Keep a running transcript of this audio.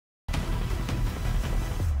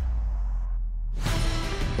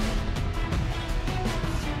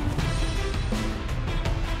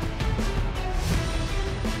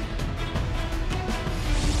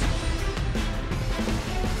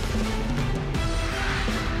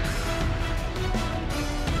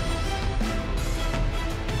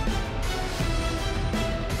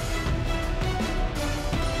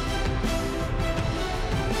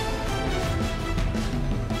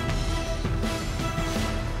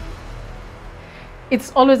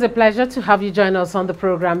It's always a pleasure to have you join us on the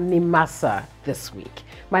program Nimasa this week.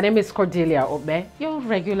 My name is Cordelia Obe, your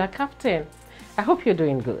regular captain. I hope you're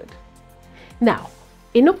doing good. Now,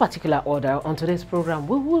 in no particular order, on today's program,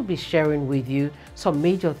 we will be sharing with you some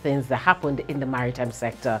major things that happened in the maritime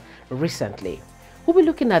sector recently. We'll be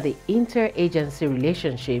looking at the interagency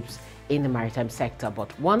relationships in the maritime sector,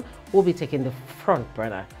 but one will be taking the front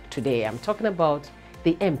burner today. I'm talking about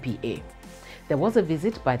the MPA. There was a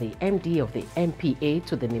visit by the MD of the MPA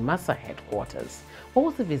to the Nimasa headquarters. What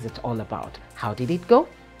was the visit all about? How did it go?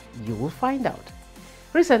 You will find out.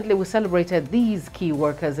 Recently, we celebrated these key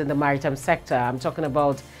workers in the maritime sector. I'm talking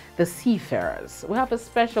about the seafarers. We have a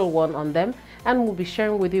special one on them, and we'll be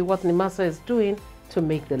sharing with you what Nimasa is doing to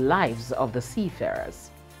make the lives of the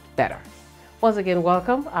seafarers better. Once again,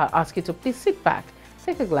 welcome. I'll ask you to please sit back,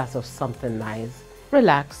 take a glass of something nice,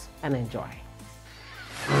 relax, and enjoy.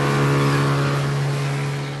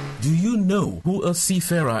 Do you know who a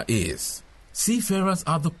seafarer is? Seafarers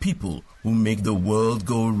are the people who make the world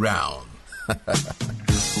go round.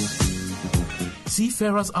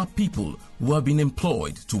 Seafarers are people who have been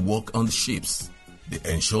employed to work on the ships.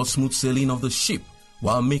 They ensure smooth sailing of the ship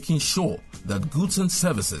while making sure that goods and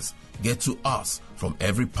services get to us from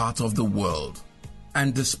every part of the world.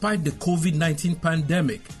 And despite the COVID-19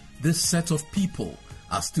 pandemic, this set of people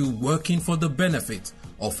are still working for the benefit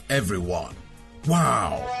of everyone.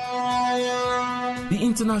 Wow! The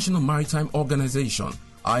International Maritime Organization,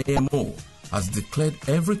 IMO, has declared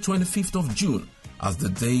every 25th of June as the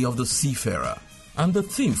Day of the Seafarer. And the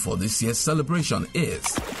theme for this year's celebration is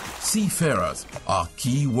Seafarers are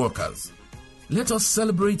Key Workers. Let us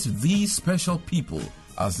celebrate these special people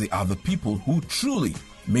as they are the people who truly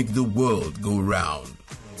make the world go round.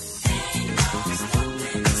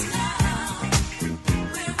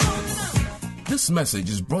 This message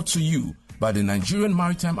is brought to you by the Nigerian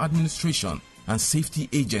Maritime Administration and Safety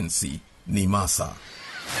Agency, Nimasa.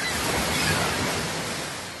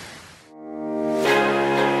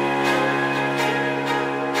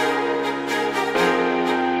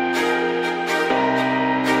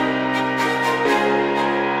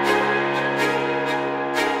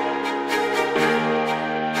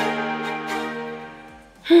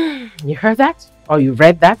 You heard that? Or you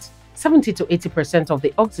read that? 70 to 80% of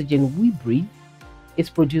the oxygen we breathe is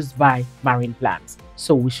produced by marine plants.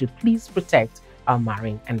 So we should please protect our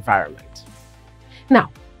marine environment. Now,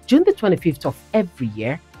 June the 25th of every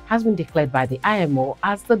year has been declared by the IMO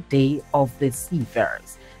as the Day of the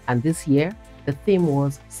Seafarers. And this year, the theme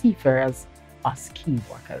was Seafarers as Key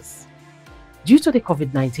Workers. Due to the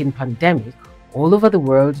COVID-19 pandemic, all over the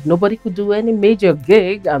world, nobody could do any major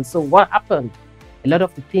gig. And so what happened? A lot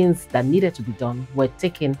of the things that needed to be done were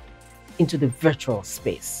taken into the virtual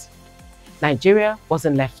space. Nigeria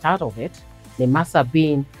wasn't left out of it. Nimasa,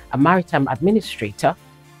 being a maritime administrator,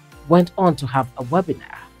 went on to have a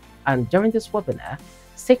webinar. And during this webinar,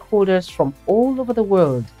 stakeholders from all over the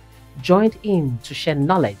world joined in to share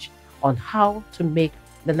knowledge on how to make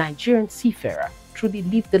the Nigerian seafarer truly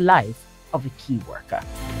live the life of a key worker.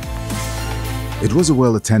 It was a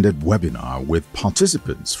well-attended webinar with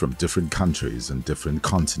participants from different countries and different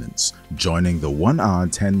continents joining the 1 hour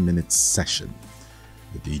 10-minute session.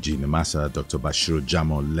 The DG Nimasa, Dr. BASHIR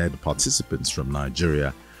JAMOH, led participants from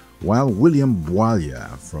Nigeria, while William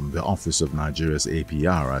Bwalya from the Office of Nigeria's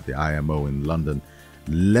APR at the IMO in London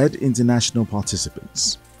led international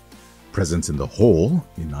participants. Present in the hall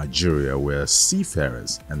in Nigeria were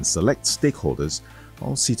seafarers and select stakeholders,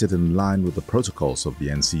 all seated in line with the protocols of the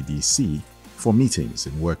NCDC for meetings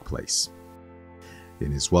in workplace.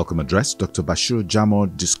 In his welcome address, Dr. BASHIR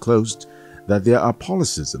JAMOH disclosed that there are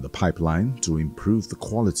policies in the pipeline to improve the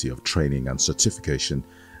quality of training and certification,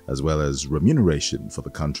 as well as remuneration for the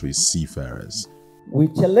country's seafarers. We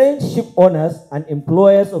challenge ship owners and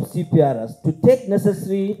employers of seafarers to take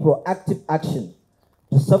necessary proactive action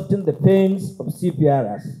to soften the pains of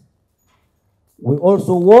seafarers. We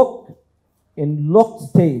also work in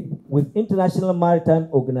lockstep with International Maritime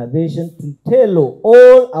Organization to tailor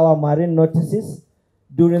all our marine notices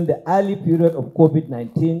during the early period of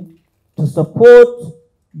COVID-19 to support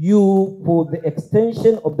you for the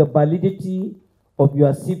extension of the validity of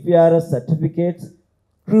your seafarer certificates,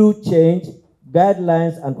 crew change,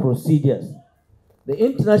 guidelines, and procedures. The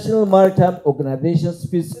International Maritime Organization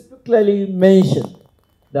specifically mentioned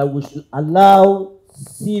that we should allow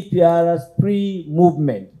seafarers free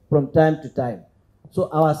movement from time to time. So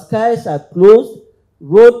our skies are closed,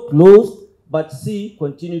 road closed, but sea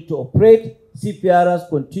continue to operate, seafarers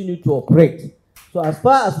continue to operate. So as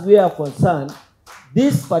far as we are concerned,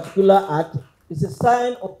 this particular act is a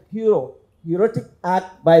sign of heroic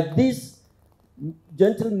act by these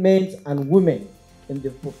gentlemen and women in the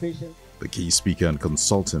profession. The key speaker and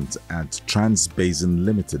consultant at Trans-Basin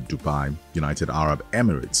Limited, Dubai, United Arab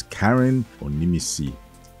Emirates, Karen Onimisi,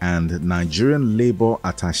 and Nigerian Labour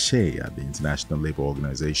Attaché at the International Labour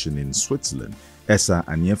Organization in Switzerland, Essa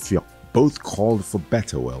Anyefio, both called for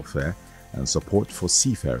better welfare and support for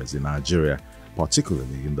seafarers in Nigeria,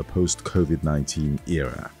 particularly in the post-COVID-19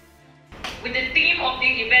 era. With the theme of the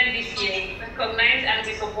event this year, recognize and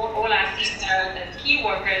we support all our seafarers and key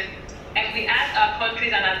workers, and we ask our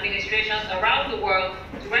countries and administrations around the world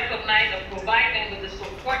to recognize and provide them with the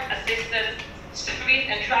support, assistance, service,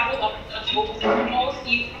 and travel opportunities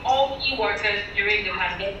for all key workers during the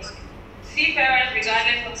pandemic. Seafarers,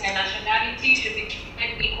 regardless of their nationality, should be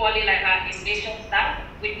treated equally like our aviation staff,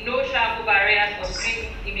 with no travel barriers or strict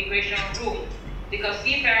immigration rules, because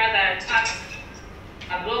seafarers are part of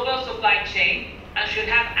a global supply chain and should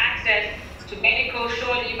have access to medical,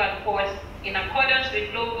 shore leave and ports in accordance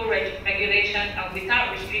with local regulations and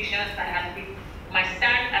without restrictions that has been my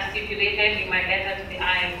stand as stipulated in my letter to the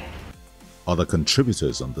IMO. Other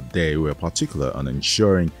contributors on the day were particular on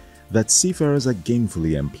ensuring that seafarers are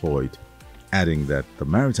gainfully employed, adding that the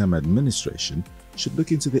Maritime Administration should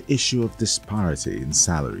look into the issue of disparity in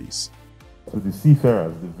salaries. To the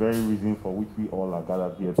seafarers, the very reason for which we all are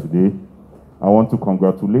gathered here today, I want to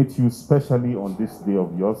congratulate you especially on this day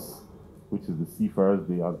of yours, which is the Seafarers'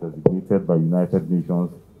 Day as designated by United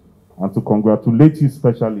Nations, and to congratulate you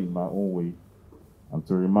especially in my own way, and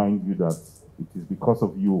to remind you that it is because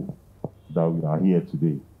of you that we are here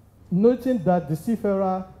today. Noting that the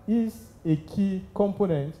seafarer is a key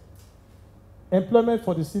component, employment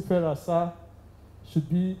for the seafarer, sir, should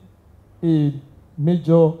be a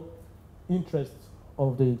major interest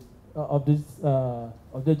of the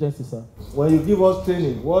agency, sir. When you give us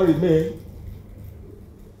training, what remains?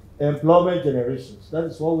 Employment generations. That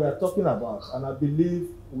is what we are talking about. And I believe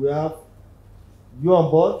we have you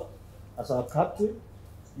on board as our captain.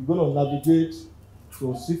 You're going to navigate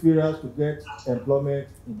to seafarers to get employment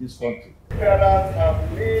in this country. Seafarers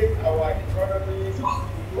have made our economy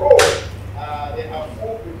grow. They have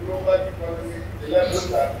moved the global economy to the level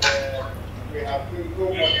that we have been so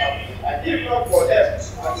much happy. And if not for them, at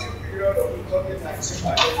this period of the COVID-19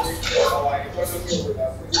 pandemic, our economy would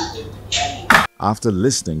have really been. After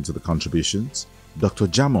listening to the contributions, Dr.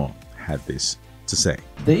 JAMOH had this to say.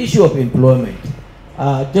 The issue of employment.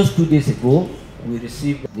 Just 2 days ago, we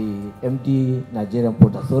received the MD.NIGERIAN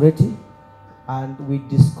Port Authority, and we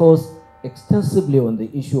discussed extensively on the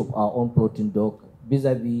issue of our own floating dock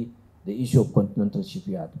vis-a-vis the issue of Continental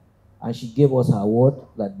Shipyard. And she gave us her word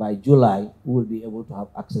that by July, we will be able to have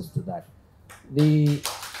access to that. The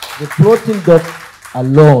floating dock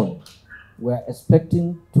alone, we're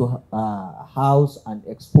expecting to house and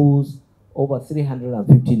expose over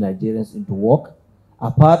 350 Nigerians into work,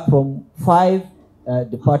 apart from 5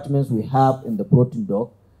 departments we have in the floating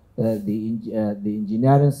dock, the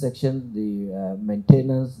engineering section, the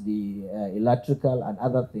maintenance, the electrical and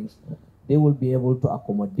other things. They will be able to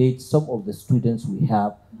accommodate some of the students we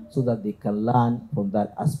have so that they can learn from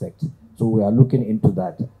that aspect. So we are looking into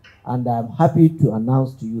that. And I'm happy to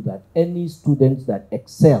announce to you that any students that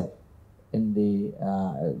excel in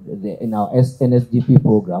in our NSDP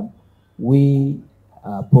program, we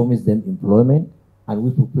promise them employment, and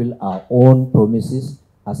we fulfill our own promises.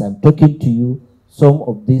 As I'm talking to you, some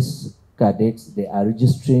of these cadets, they are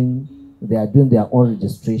doing their own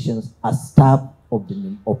registrations as staff of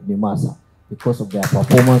Nimasa because of their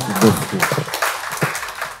performance in those schools.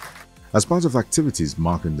 As part of activities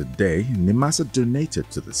marking the day, Nimasa donated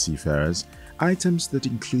to the seafarers items that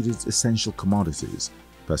included essential commodities,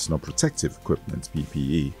 personal protective equipment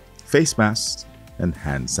 (PPE), face masks, and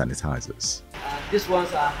hand sanitizers. These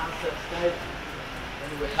ones are hand sanitizers,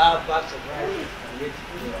 and we have bags of rice related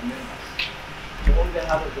to our members. So on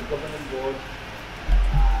behalf of the governing board,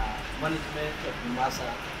 management of Nimasa,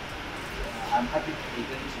 I'm happy to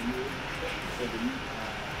present to you for the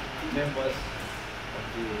members of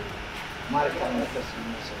the Maritime Workers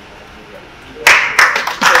Union of Nigeria.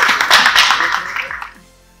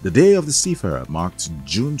 The Day of the Seafarer, marked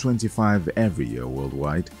June 25 every year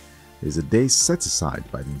worldwide, is a day set aside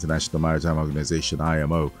by the International Maritime Organization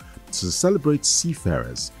 (IMO) to celebrate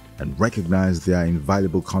seafarers and recognize their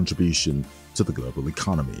invaluable contribution to the global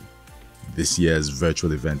economy. This year's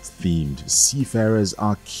virtual event themed Seafarers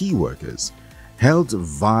Are Key Workers, held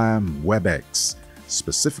via WebEx,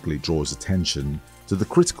 specifically draws attention to the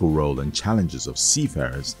critical role and challenges of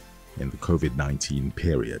seafarers in the COVID-19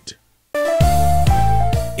 period.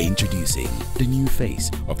 Introducing the new face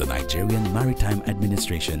of the Nigerian Maritime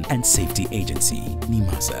Administration and Safety Agency,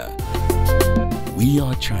 Nimasa. We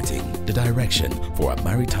are charting the direction for a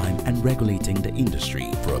maritime and regulating the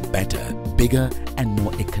industry for a better, bigger, and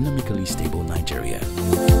more economically stable Nigeria.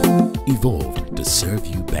 Evolved to serve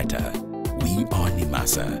you better. We are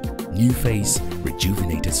Nimasa. New face,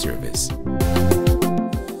 rejuvenated service.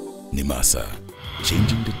 Nimasa,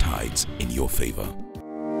 changing the tides in your favor.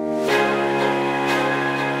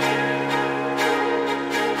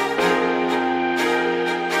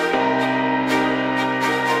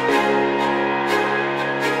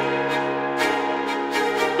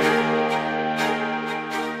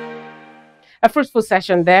 A fruitful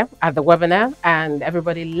session there at the webinar, and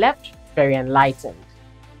everybody left very enlightened.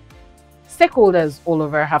 Stakeholders all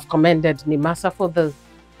over have commended Nimasa for the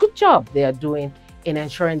good job they are doing in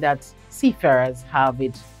ensuring that seafarers have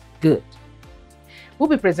it good. We'll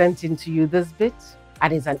be presenting to you this bit,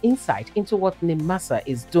 and it's an insight into what Nimasa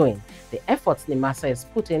is doing, the efforts Nimasa is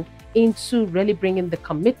putting into really bringing the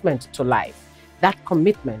commitment to life, that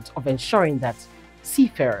commitment of ensuring that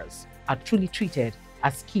seafarers are truly treated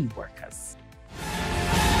as key workers.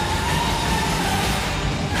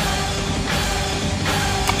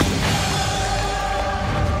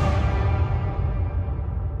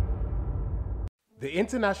 The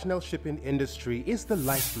international shipping industry is the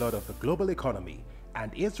lifeblood of the global economy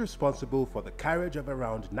and is responsible for the carriage of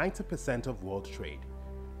around 90% of world trade.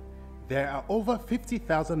 There are over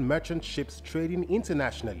 50,000 merchant ships trading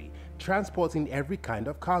internationally, transporting every kind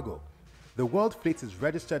of cargo. The world fleet is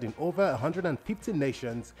registered in over 150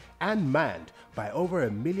 nations and manned by over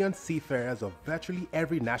 1 million seafarers of virtually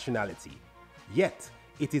every nationality. Yet,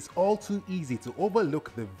 it is all too easy to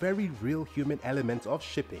overlook the very real human element of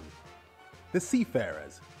shipping. The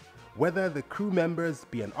seafarers, whether the crew members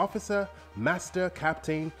be an officer, master,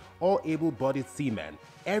 captain, or able-bodied seaman,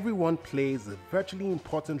 everyone plays a virtually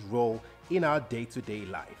important role in our day-to-day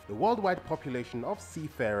life. The worldwide population of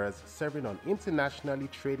seafarers serving on internationally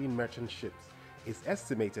trading merchant ships is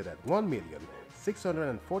estimated at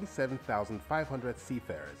 1,647,500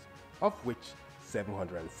 seafarers, of which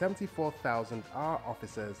 774,000 are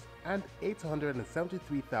officers and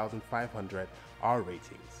 873,500 are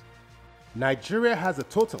ratings. Nigeria has a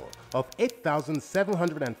total of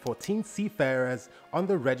 8,714 seafarers on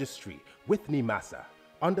the registry with Nimasa,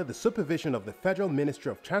 under the supervision of the Federal Ministry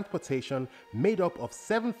of Transportation, made up of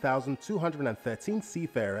 7,213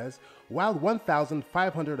 seafarers, while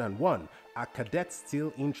 1,501 are cadets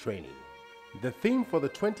still in training. The theme for the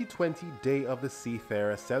 2020 Day of the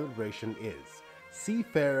Seafarer celebration is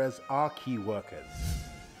Seafarers Are Key Workers.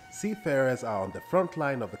 Seafarers are on the front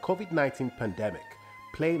line of the COVID-19 pandemic,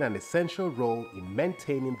 playing an essential role in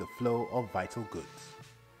maintaining the flow of vital goods.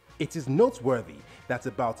 It is noteworthy that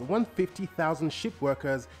about 150,000 ship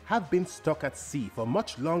workers have been stuck at sea for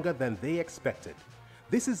much longer than they expected.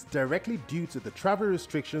 This is directly due to the travel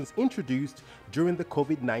restrictions introduced during the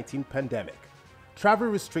COVID-19 pandemic. Travel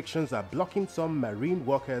restrictions are blocking some marine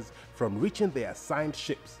workers from reaching their assigned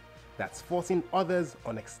ships. That's forcing others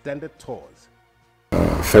on extended tours.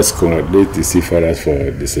 First, congratulate the seafarers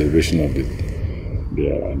for the celebration of their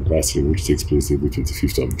anniversary, which takes place every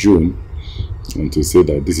 25th of June, and to say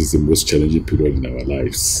that this is the most challenging period in our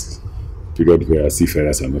lives, period where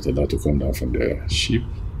seafarers are not allowed to come down from their ship.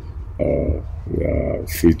 We are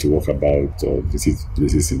free to walk about or visit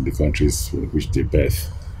places in the countries in which they berth,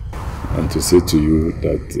 and to say to you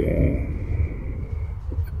that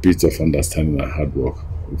a bit of understanding and hard work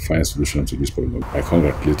will find solution to this problem. I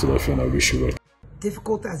congratulate all of you and I wish you well.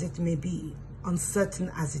 Difficult as it may be, uncertain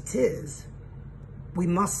as it is, we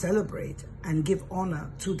must celebrate and give honor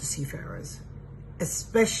to the seafarers,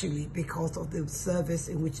 especially because of the service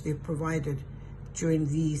in which they've provided during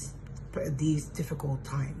these difficult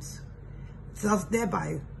times. Thus,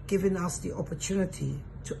 thereby giving us the opportunity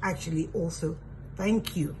to actually also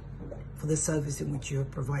thank you for the service in which you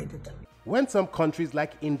have provided. When some countries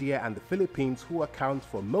like India and the Philippines, who account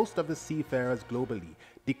for most of the seafarers globally,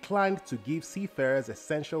 declined to give seafarers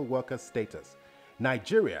essential worker status,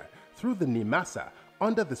 Nigeria, through the Nimasa,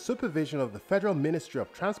 under the supervision of the Federal Ministry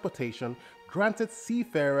of Transportation, granted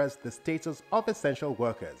seafarers the status of essential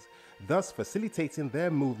workers, thus facilitating their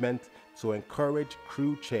movement to encourage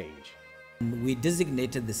crew change. We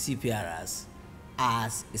designated the CPRs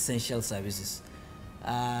as essential services.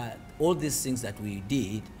 All these things that we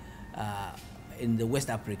did in the West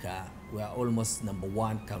Africa, we are almost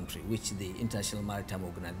 #1 country, which the international maritime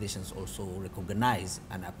organizations also recognize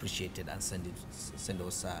and appreciated and send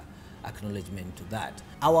us acknowledgement to that.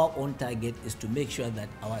 Our own target is to make sure that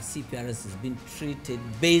our CPRs is being treated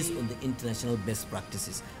based on the international best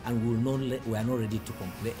practices, and we are not ready to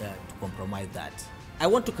compromise that. I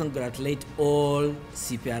want to congratulate all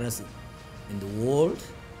CPRs in the world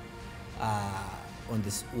on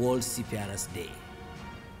this World CPRS Day,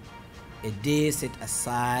 a day set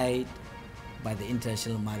aside by the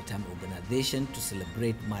International Maritime Organization to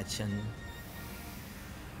celebrate merchant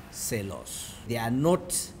sailors. They are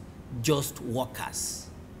not just workers,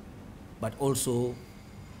 but also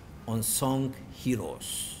unsung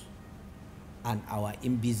heroes and our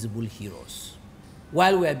invisible heroes.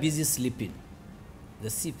 While we are busy sleeping, the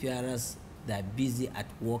seafarers, they are busy at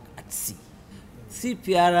work at sea.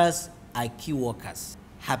 Seafarers are key workers.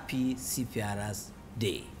 Happy Seafarers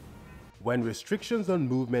Day. When restrictions on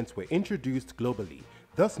movements were introduced globally,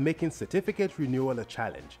 thus making certificate renewal a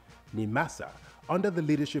challenge, Nimasa, under the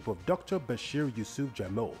leadership of Dr. BASHIR YUSUF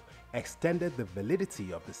JAMOH, extended the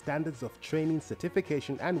validity of the Standards of Training,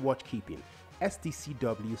 Certification and Watchkeeping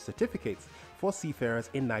 (STCW) certificates for seafarers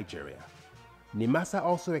in Nigeria. Nimasa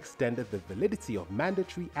also extended the validity of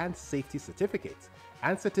mandatory and safety certificates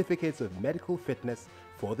and certificates of medical fitness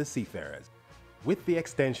for the seafarers, with the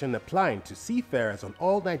extension applying to seafarers on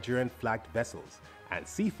all Nigerian flagged vessels and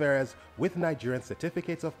seafarers with Nigerian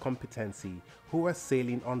certificates of competency who are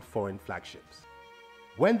sailing on foreign flagships.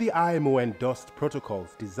 When the IMO endorsed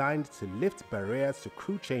protocols designed to lift barriers to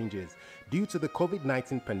crew changes due to the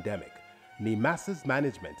COVID-19 pandemic, Nimasa's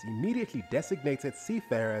management immediately designated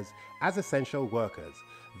seafarers as essential workers,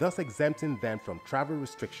 thus exempting them from travel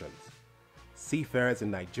restrictions. Seafarers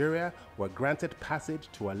in Nigeria were granted passage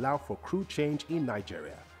to allow for crew change in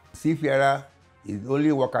Nigeria. Seafarer is the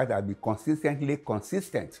only worker that will be consistently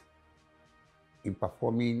consistent in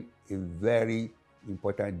performing a very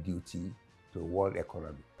important duty to the world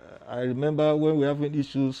economy. I remember when we were having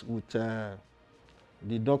issues with the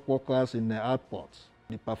dock workers in the airports,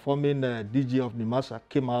 the performing DG of Nimasa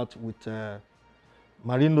came out with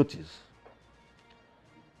marine notice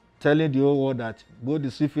telling the whole world that both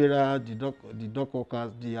the seafarer, the dock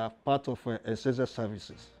workers, they are part of essential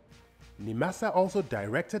services. Nimasa also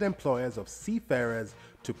directed employers of seafarers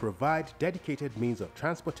to provide dedicated means of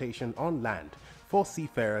transportation on land for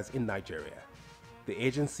seafarers in Nigeria. The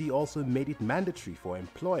agency also made it mandatory for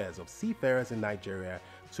employers of seafarers in Nigeria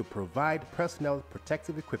to provide personal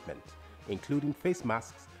protective equipment, including face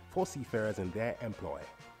masks for seafarers in their employ.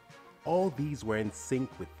 All these were in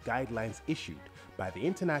sync with guidelines issued by the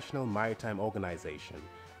International Maritime Organization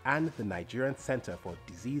and the Nigerian Center for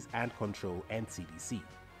Disease and Control (NCDC).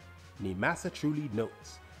 Nimasa truly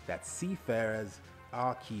notes that seafarers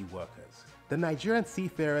are key workers. The Nigerian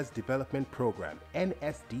Seafarers Development Program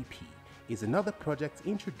 (NSDP) is another project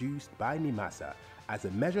introduced by Nimasa as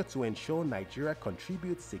a measure to ensure Nigeria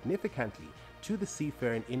contributes significantly to the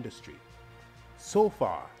seafaring industry. So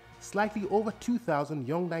far, slightly over 2,000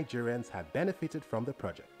 young Nigerians have benefited from the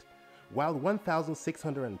project. While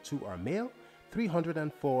 1,602 are male,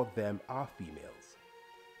 304 of them are females.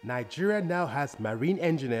 Nigeria now has marine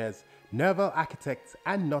engineers, naval architects,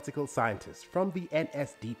 and nautical scientists from the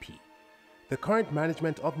NSDP. The current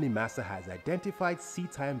management of Nimasa has identified sea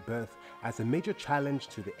time berth as a major challenge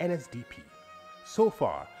to the NSDP. So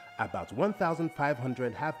far, about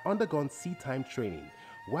 1,500 have undergone sea time training,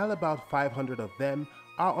 while about 500 of them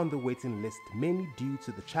are on the waiting list, mainly due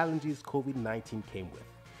to the challenges COVID-19 came with.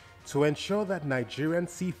 To ensure that Nigerian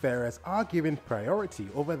seafarers are given priority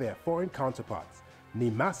over their foreign counterparts,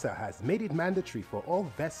 Nimasa has made it mandatory for all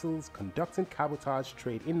vessels conducting cabotage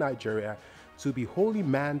trade in Nigeria to be wholly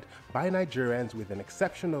manned by Nigerians, with an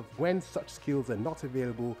exception of when such skills are not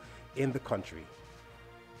available in the country.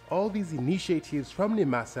 All these initiatives from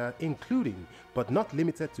Nimasa, including but not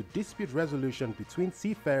limited to dispute resolution between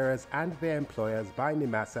seafarers and their employers by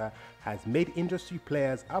Nimasa, has made industry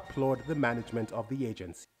players applaud the management of the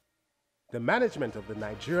agency. The management of the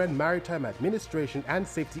Nigerian Maritime Administration and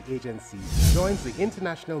Safety Agency joins the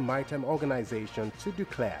International Maritime Organization to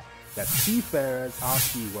declare that seafarers are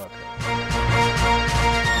key workers.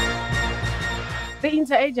 The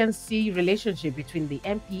interagency relationship between the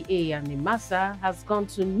MPA and Nimasa has gone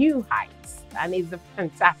to new heights and is a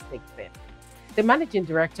fantastic thing. The managing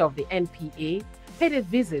director of the NPA paid a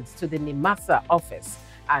visit to the Nimasa office,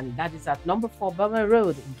 and that is at number 4 BALA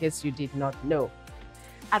Road, in case you did not know.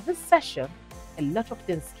 At this session, a lot of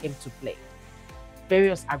things came to play.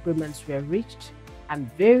 Various agreements were reached and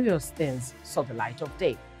various things saw the light of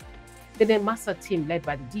day. The Nimasa team, led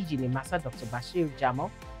by the DG Nimasa, Dr. BASHIR JAMOH,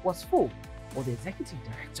 was full. All the executive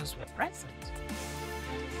directors were present.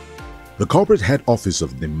 The corporate head office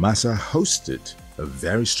of Nimasa hosted a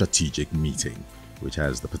very strategic meeting, which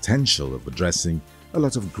has the potential of addressing a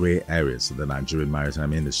lot of grey areas in the Nigerian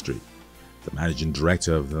maritime industry. The managing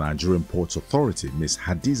director of the Nigerian Ports Authority, Ms.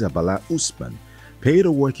 HADIZA BALA USMAN, paid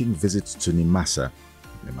a working visit to Nimasa.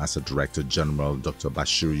 Nimasa Director General Dr.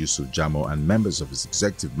 BASHIR YUSUF JAMOH and members of his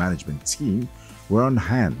executive management team were on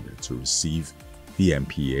hand to receive the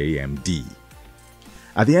MPA-MD.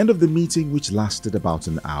 At the end of the meeting, which lasted about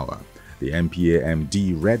an hour, the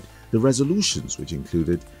MPA-MD read the resolutions, which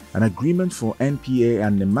included an agreement for NPA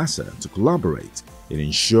and Nimasa to collaborate in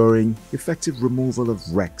ensuring effective removal of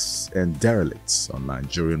wrecks and derelicts on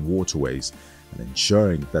Nigerian waterways and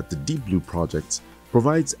ensuring that the Deep Blue project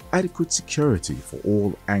provides adequate security for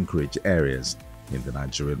all anchorage areas in the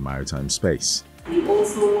Nigerian maritime space. We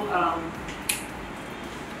also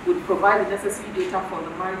would provide the necessary data for the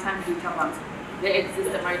maritime data bank. There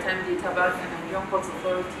exists a maritime data bank, and the Nigerian Ports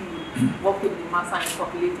Authority will work with Nimasa in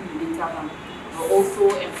populating the data bank. We're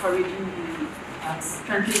also encouraging the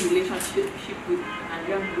strengthening relationship with the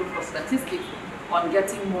Nigerian Bureau for Statistics on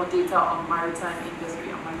getting more data on maritime industry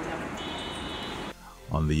and maritime activity.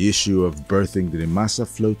 On the issue of berthing the Nimasa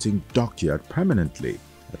floating dockyard permanently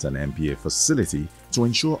at an MPA facility to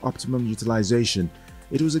ensure optimum utilization,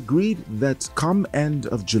 it was agreed that come end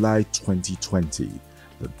of July 2020,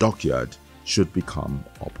 the dockyard should become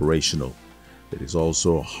operational. It is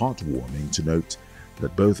also heartwarming to note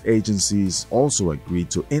that both agencies also agreed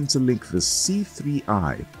to interlink the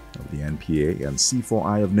C3I of the NPA and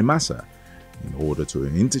C4I of Nimasa in order to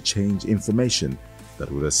interchange information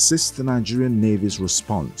that would assist the Nigerian Navy's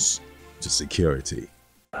response to security.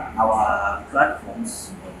 Our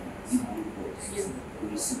platforms we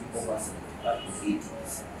receive over 75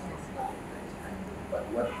 agents, but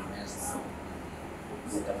what remains now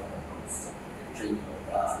is the training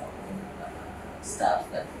of staff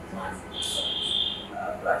that man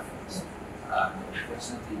platforms.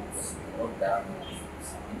 Unfortunately, because of the lockdown,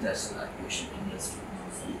 international aviation industry,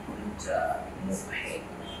 we couldn't move ahead.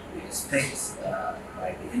 We expect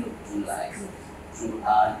by the end of July, through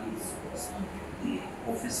our leads, the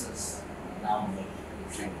officers now need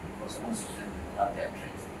training, because most of them have their training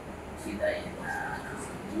either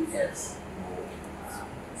in US or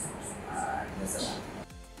Nimasa.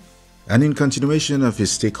 And in continuation of his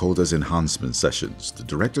stakeholders enhancement sessions, the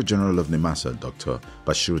Director General of Nimasa, Dr.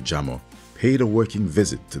 BASHIR JAMOH, paid a working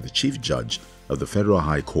visit to the Chief Judge of the Federal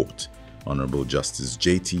High Court, Honorable Justice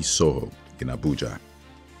J.T. Soho, in Abuja.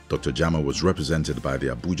 Dr. JAMOH was represented by the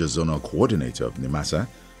Abuja Zonal Coordinator of Nimasa,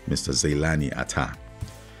 Mr. Zailani Atta.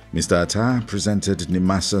 Mr. Atta presented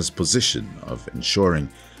Nimasa's position of ensuring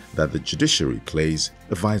that the judiciary plays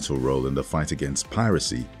a vital role in the fight against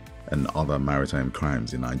piracy and other maritime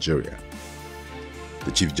crimes in Nigeria.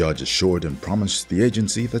 The Chief Judge assured and promised the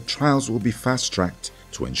agency that trials will be fast-tracked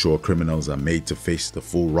to ensure criminals are made to face the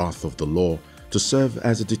full wrath of the law to serve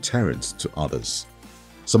as a deterrent to others.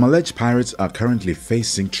 Some alleged pirates are currently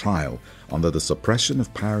facing trial under the Suppression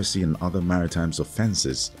of Piracy and Other Maritime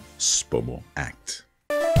Offences (SPOMO) Act.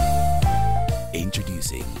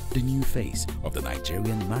 Introducing the new face of the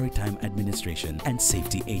Nigerian Maritime Administration and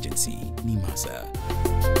Safety Agency, Nimasa.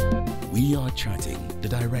 We are charting the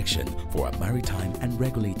direction for a maritime and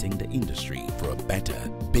regulating the industry for a better,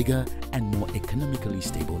 bigger, and more economically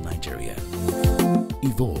stable Nigeria.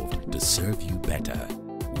 Evolved to serve you better.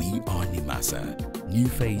 We are Nimasa. New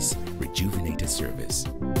face, rejuvenated service.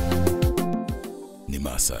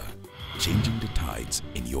 Nimasa, changing the tides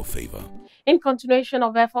in your favor. In continuation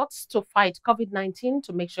of efforts to fight COVID-19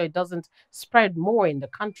 to make sure it doesn't spread more in the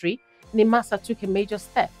country, Nimasa took a major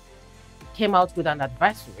step. It came out with an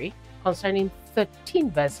advisory concerning 13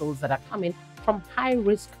 vessels that are coming from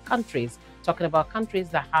high-risk countries, talking about countries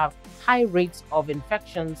that have high rates of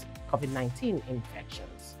infections, COVID-19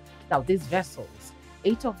 infections. Now, these vessels,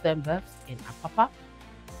 8 of them berthed in Apapa,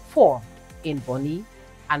 4 in Bonny,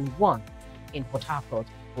 and 1 in Port Harcourt,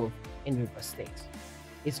 both in Rivers State.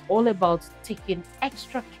 It's all about taking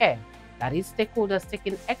extra care, that is, stakeholders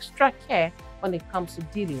taking extra care when it comes to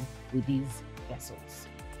dealing with these vessels.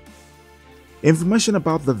 Information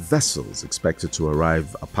about the vessels expected to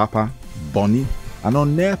arrive at Apapa, Bonny, and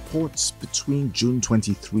on airports between June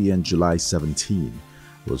 23 and July 17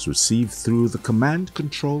 was received through the Command,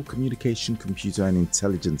 Control, Communication, Computer and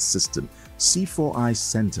Intelligence System C4I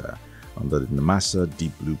Center under the Nimasa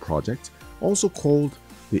Deep Blue project, also called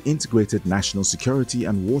the Integrated National Security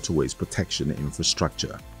and Waterways Protection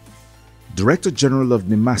Infrastructure. Director General of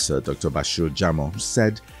Nimasa, Dr. BASHIR JAMOH,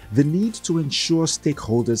 said the need to ensure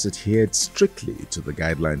stakeholders adhered strictly to the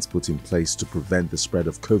guidelines put in place to prevent the spread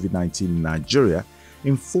of COVID-19 in Nigeria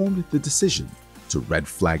informed the decision to red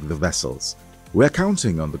flag the vessels. We are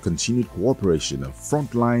counting on the continued cooperation of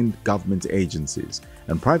frontline government agencies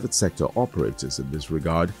and private sector operators in this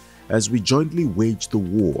regard as we jointly wage the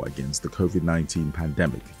war against the COVID-19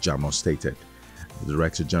 pandemic, JAMOH stated. The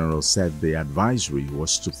Director General said the advisory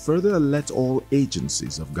was to further alert all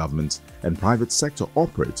agencies of government and private sector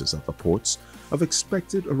operators at the ports of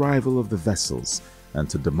expected arrival of the vessels and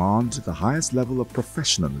to demand the highest level of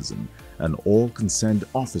professionalism and all concerned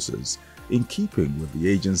officers in keeping with the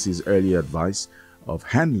agency's earlier advice of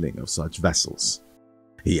handling of such vessels.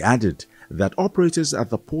 He added that operators at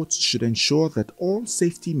the ports should ensure that all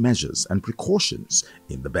safety measures and precautions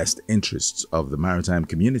in the best interests of the maritime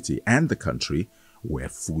community and the country were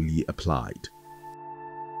fully applied.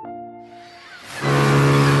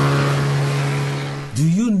 Do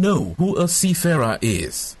you know who a seafarer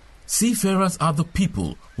is? Seafarers are the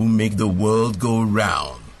people who make the world go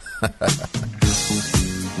round.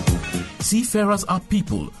 Seafarers are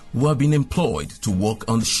people who have been employed to work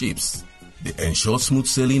on the ships. They ensure smooth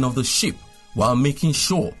sailing of the ship while making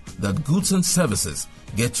sure that goods and services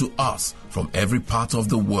get to us from every part of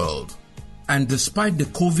the world. And despite the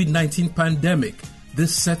COVID-19 pandemic,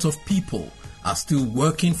 this set of people are still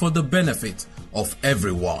working for the benefit of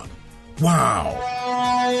everyone. Wow!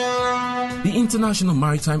 The International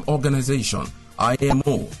Maritime Organization,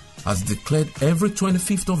 IMO, has declared every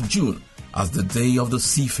 25th of June as the Day of the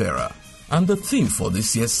Seafarer. And the theme for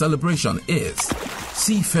this year's celebration is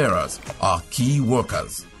Seafarers are Key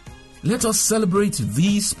Workers. Let us celebrate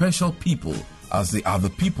these special people as they are the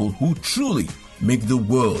people who truly make the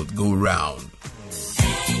world go round.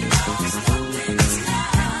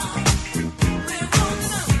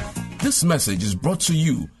 This message is brought to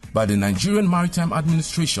you by the Nigerian Maritime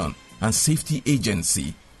Administration and Safety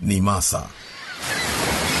Agency, Nimasa.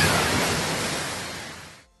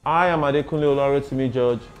 I am Adekunle Olorotimi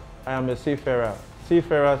George. I am a seafarer.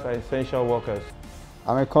 Seafarers are essential workers.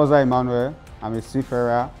 I'm a Koza Emmanuel. I'm a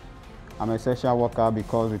seafarer. I'm an essential worker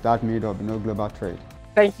because without me there will be no global trade.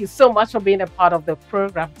 Thank you so much for being a part of the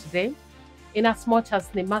program today. In as much as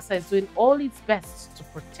Nimasa is doing all its best to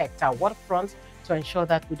protect our waterfront to ensure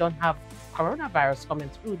that we don't have coronavirus coming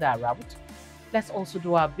through that route, let's also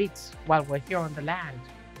do our bit while we're here on the land.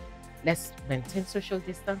 Let's maintain social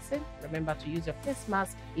distancing. Remember to use your face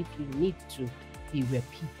mask if you need to be where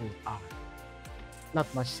people are.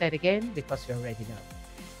 Not much said again because you already know.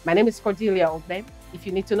 My name is Cordelia Ogbe. If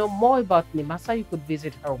you need to know more about Nimasa, you could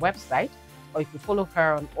visit her website or you could follow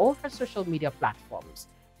her on all her social media platforms.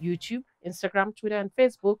 YouTube, Instagram, Twitter, and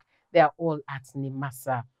Facebook. They are all at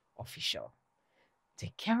Nimasa Official.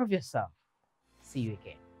 Take care of yourself. See you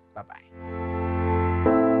again. Bye-bye.